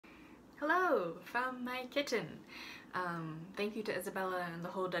Hello from my kitchen. Thank you to Isabella and the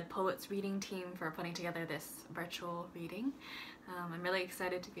whole Dead Poets reading team for putting together this virtual reading. I'm really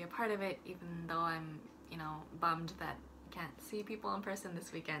excited to be a part of it, even though I'm, bummed that I can't see people in person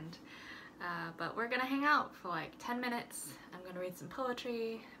this weekend. But we're gonna hang out for like 10 minutes. I'm gonna read some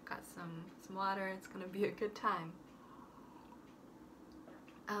poetry, I've got some water, it's gonna be a good time.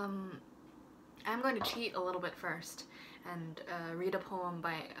 I'm going to cheat a little bit first and read a poem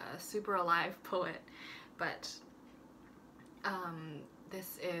by a super alive poet, but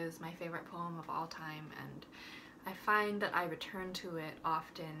this is my favorite poem of all time, and I find that I return to it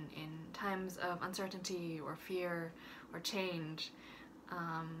often in times of uncertainty or fear or change,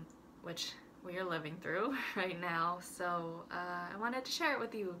 which we are living through right now, so I wanted to share it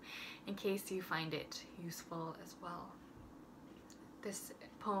with you in case you find it useful as well. This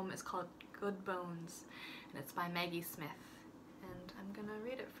poem is called Good Bones, and it's by Maggie Smith, and I'm gonna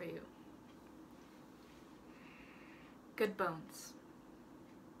read it for you. Good Bones.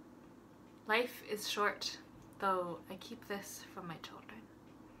 Life is short, though I keep this from my children.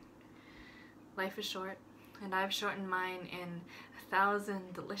 Life is short, and I've shortened mine in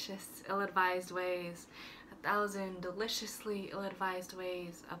 1,000 delicious, ill-advised ways, 1,000 deliciously ill-advised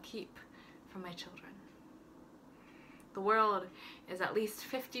ways I'll keep from my children. The world is at least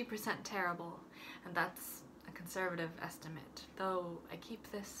 50% terrible, and that's a conservative estimate, though I keep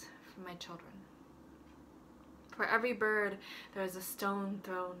this for my children. For every bird, there is a stone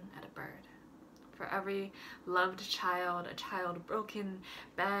thrown at a bird. For every loved child, a child broken,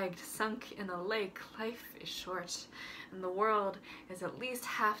 bagged, sunk in a lake. Life is short, and the world is at least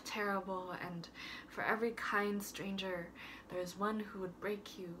half terrible, and for every kind stranger, there is one who would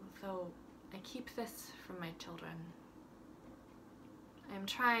break you, though I keep this from my children. I am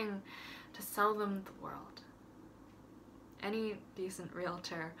trying to sell them the world. Any decent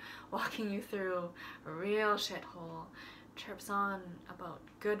realtor walking you through a real shithole chirps on about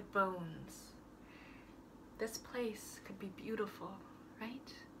good bones. This place could be beautiful,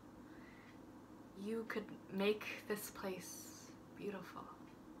 right? You could make this place beautiful.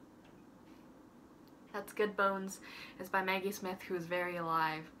 That's Good Bones. It's by Maggie Smith, who is very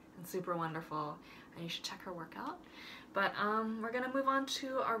alive and super wonderful, and you should check her work out. But we're gonna move on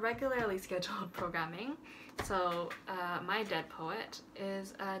to our regularly scheduled programming. So my dead poet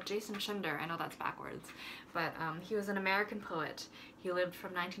is Jason Shinder. I know that's backwards, but he was an American poet. He lived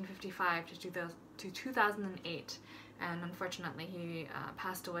from 1955 to 2008, and unfortunately he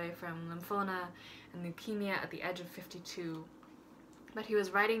passed away from lymphoma and leukemia at the age of 52. But he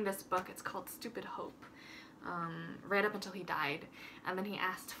was writing this book, it's called Stupid Hope, right up until he died, and then he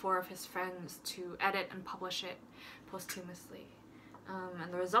asked 4 of his friends to edit and publish it posthumously.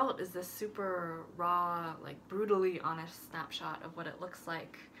 And the result is this super raw, like brutally honest snapshot of what it looks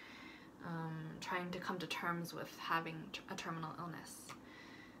like trying to come to terms with having a terminal illness.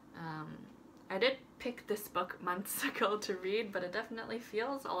 I did pick this book months ago to read, but it definitely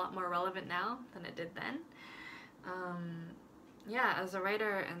feels a lot more relevant now than it did then. Yeah, as a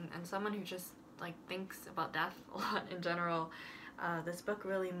writer and someone who just like thinks about death a lot in general, this book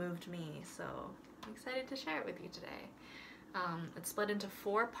really moved me, so I'm excited to share it with you today. It's split into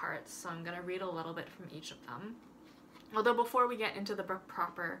 4 parts, so I'm gonna read a little bit from each of them. Although before we get into the book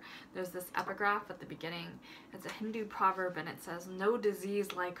proper, there's this epigraph at the beginning. It's a Hindu proverb, and it says, "No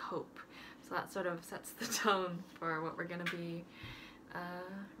disease like hope." So that sort of sets the tone for what we're gonna be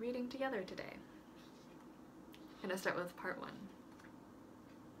reading together today. I'm gonna start with part 1.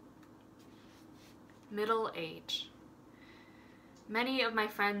 Middle age. Many of my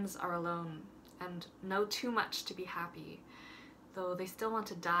friends are alone and know too much to be happy, though they still want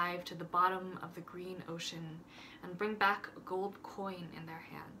to dive to the bottom of the green ocean and bring back a gold coin in their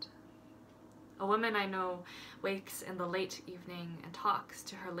hand. A woman I know wakes in the late evening and talks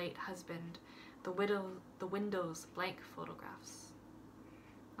to her late husband, the window's blank photographs.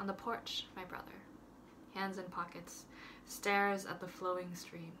 On the porch, my brother, hands in pockets, stares at the flowing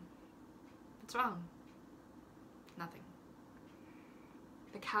stream. What's wrong? Nothing.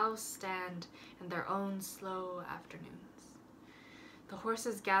 The cows stand in their own slow afternoons. The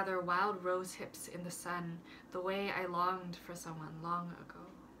horses gather wild rose hips in the sun, the way I longed for someone long ago.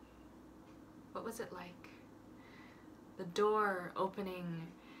 What was it like? The door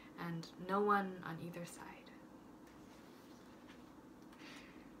opening and no one on either side.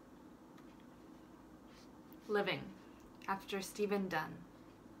 Living, after Stephen Dunn.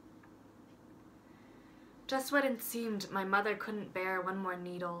 Just when it seemed my mother couldn't bear one more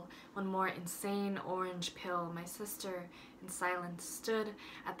needle, one more insane orange pill, my sister, in silence, stood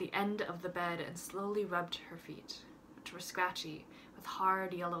at the end of the bed and slowly rubbed her feet, which were scratchy with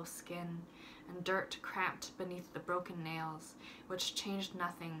hard yellow skin and dirt cramped beneath the broken nails, which changed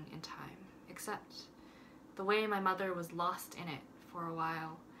nothing in time, except the way my mother was lost in it for a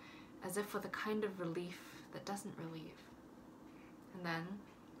while, as if with a kind of relief that doesn't relieve. And then,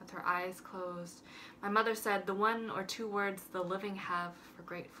 with her eyes closed, my mother said the 1 or 2 words the living have for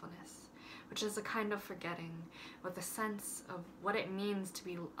gratefulness, which is a kind of forgetting, with a sense of what it means to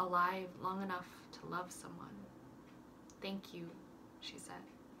be alive long enough to love someone. "Thank you," she said.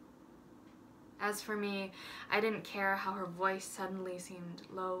 As for me, I didn't care how her voice suddenly seemed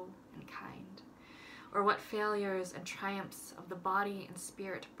low and kind, or what failures and triumphs of the body and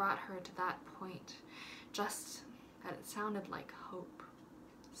spirit brought her to that point, just that it sounded like hope.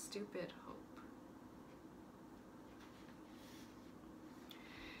 Stupid hope.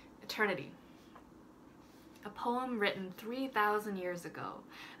 Eternity. A poem written 3,000 years ago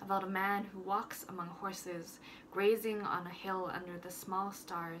about a man who walks among horses, grazing on a hill under the small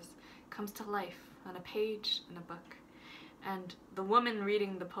stars, comes to life on a page in a book, and the woman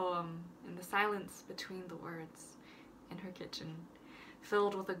reading the poem in the silence between the words, in her kitchen,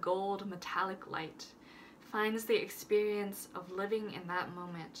 filled with a gold metallic light, finds the experience of living in that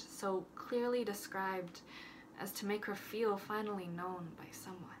moment so clearly described as to make her feel finally known by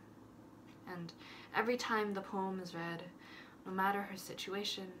someone. And every time the poem is read, no matter her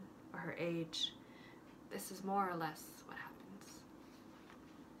situation or her age, this is more or less what happens.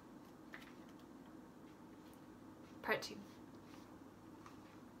 Part 2.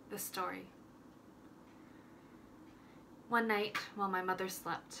 The story. One night, while my mother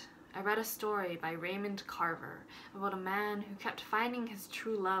slept, I read a story by Raymond Carver about a man who kept finding his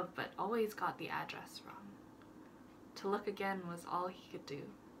true love but always got the address wrong. To look again was all he could do.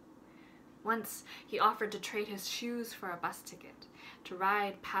 Once he offered to trade his shoes for a bus ticket, to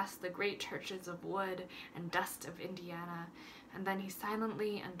ride past the great churches of wood and dust of Indiana, and then he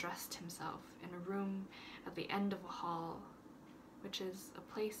silently undressed himself in a room at the end of a hall, which is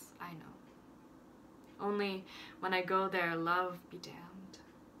a place I know. Only when I go there, love be damned.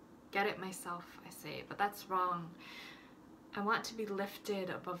 Get it myself, I say, but that's wrong. I want to be lifted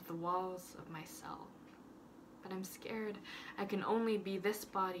above the walls of my cell, but I'm scared I can only be this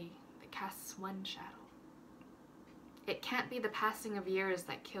body that casts one shadow. It can't be the passing of years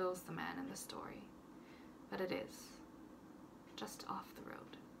that kills the man in the story, but it is, just off the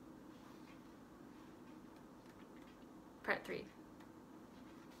road. Part 3.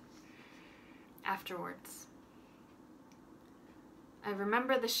 Afterwards. I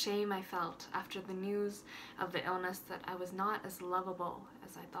remember the shame I felt after the news of the illness, that I was not as lovable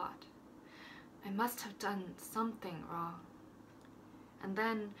as I thought. I must have done something wrong. And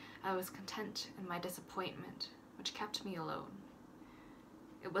then I was content in my disappointment, which kept me alone.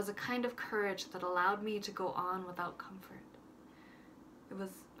 It was a kind of courage that allowed me to go on without comfort. It was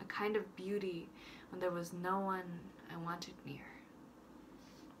a kind of beauty when there was no one I wanted near.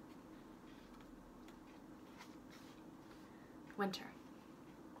 Winter.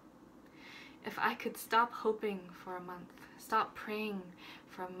 If I could stop hoping for a month, stop praying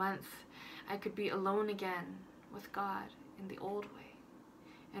for a month, I could be alone again with God in the old way,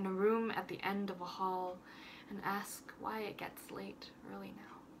 in a room at the end of a hall, and ask why it gets late early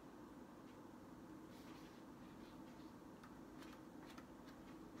now.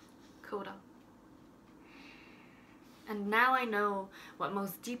 Coda. And now I know what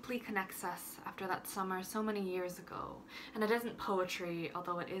most deeply connects us after that summer so many years ago. And it isn't poetry,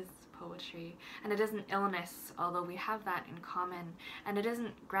 although it is poetry. And it isn't illness, although we have that in common. And it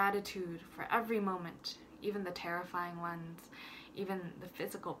isn't gratitude for every moment, even the terrifying ones, even the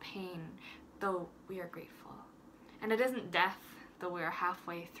physical pain, though we are grateful. And it isn't death, though we are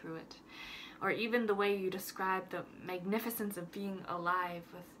halfway through it. Or even the way you describe the magnificence of being alive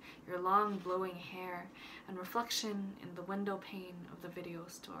with your long blowing hair and reflection in the window pane of the video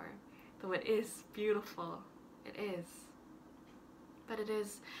store. Though it is beautiful, it is. But it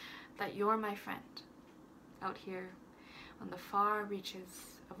is that you're my friend, out here on the far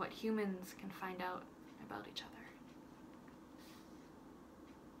reaches of what humans can find out about each other.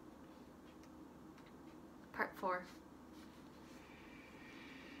 Part 4.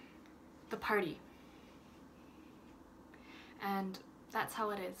 The party. And that's how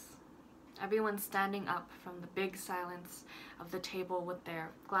it is. Everyone standing up from the big silence of the table with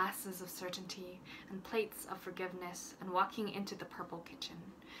their glasses of certainty and plates of forgiveness and walking into the purple kitchen.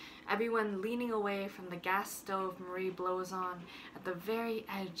 Everyone leaning away from the gas stove Marie blows on at the very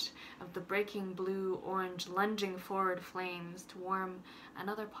edge of the breaking blue-orange lunging forward flames to warm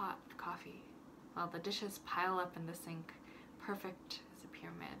another pot of coffee, while the dishes pile up in the sink, perfect as a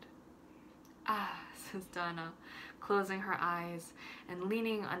pyramid. Ah, says Donna, closing her eyes and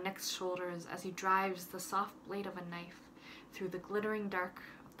leaning on Nick's shoulders as he drives the soft blade of a knife through the glittering dark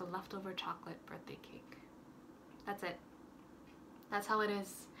of the leftover chocolate birthday cake. That's it. That's how it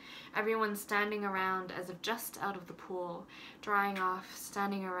is. Everyone's standing around as if just out of the pool, drying off,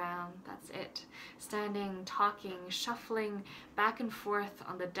 standing around, that's it. Standing, talking, shuffling back and forth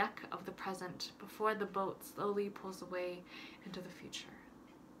on the deck of the present before the boat slowly pulls away into the future.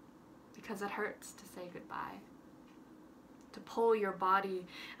 Because it hurts to say goodbye. To pull your body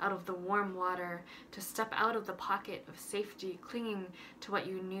out of the warm water, to step out of the pocket of safety, clinging to what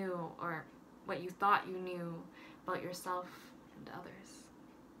you knew or what you thought you knew about yourself and others.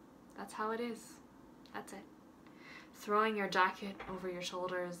 That's how it is. That's it. Throwing your jacket over your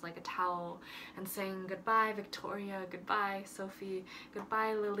shoulders like a towel and saying goodbye, Victoria, goodbye, Sophie,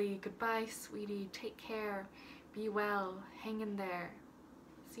 goodbye, Lily, goodbye, sweetie, take care, be well, hang in there,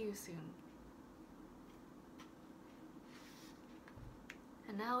 see you soon.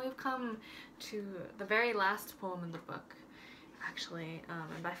 And now we've come to the very last poem in the book, actually,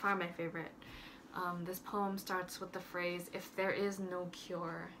 and by far my favorite. This poem starts with the phrase, if there is no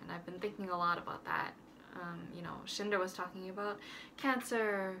cure, and I've been thinking a lot about that. You know, Shinder was talking about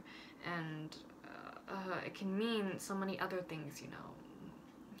cancer, and it can mean so many other things, you know,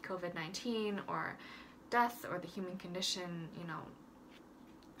 COVID-19, or death, or the human condition, you know.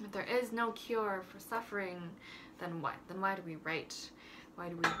 If there is no cure for suffering, then what? Then why do we write? Why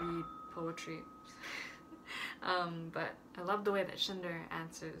do we read poetry? But I love the way that Shinder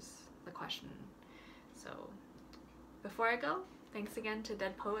answers the question. So, before I go, thanks again to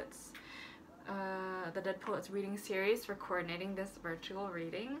Dead Poets, the Dead Poets reading series, for coordinating this virtual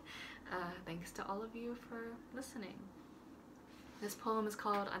reading. Thanks to all of you for listening. This poem is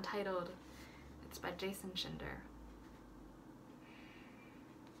called Untitled. It's by Jason Shinder.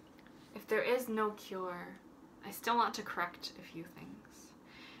 If there is no cure, I still want to correct a few things,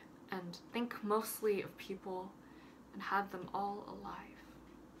 and think mostly of people and have them all alive.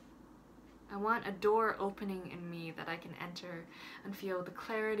 I want a door opening in me that I can enter and feel the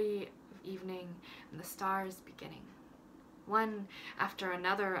clarity of evening and the stars beginning. One after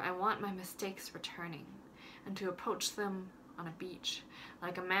another, I want my mistakes returning, and to approach them on a beach,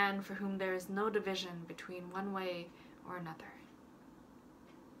 like a man for whom there is no division between one way or another.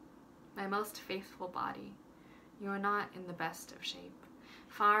 My most faithful body, you are not in the best of shape,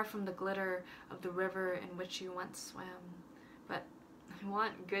 far from the glitter of the river in which you once swam, but I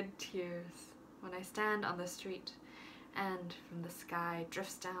want good tears when I stand on the street and from the sky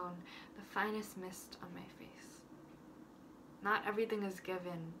drifts down the finest mist on my face. Not everything is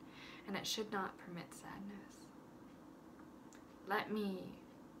given, and it should not permit sadness. Let me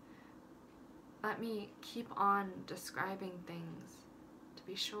keep on describing things to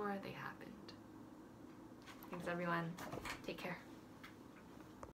be sure they happened. Thanks everyone. Take care.